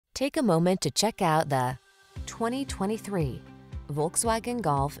Take a moment to check out the 2023 Volkswagen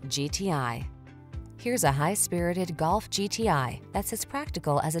Golf GTI. Here's a high-spirited Golf GTI that's as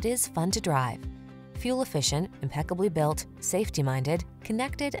practical as it is fun to drive. Fuel-efficient, impeccably built, safety-minded,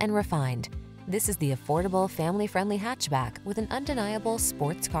 connected, and refined. This is the affordable, family-friendly hatchback with an undeniable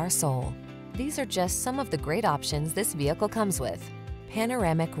sports car soul. These are just some of the great options this vehicle comes with: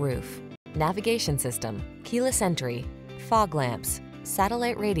 panoramic roof, navigation system, keyless entry, fog lamps,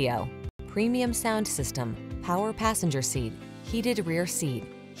 satellite radio, premium sound system, power passenger seat, heated rear seat,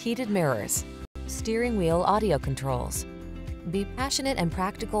 heated mirrors, steering wheel audio controls. Be passionate and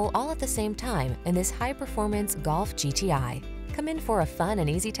practical all at the same time in this high-performance Golf GTI. Come in for a fun and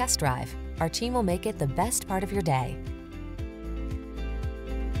easy test drive. Our team will make it the best part of your day.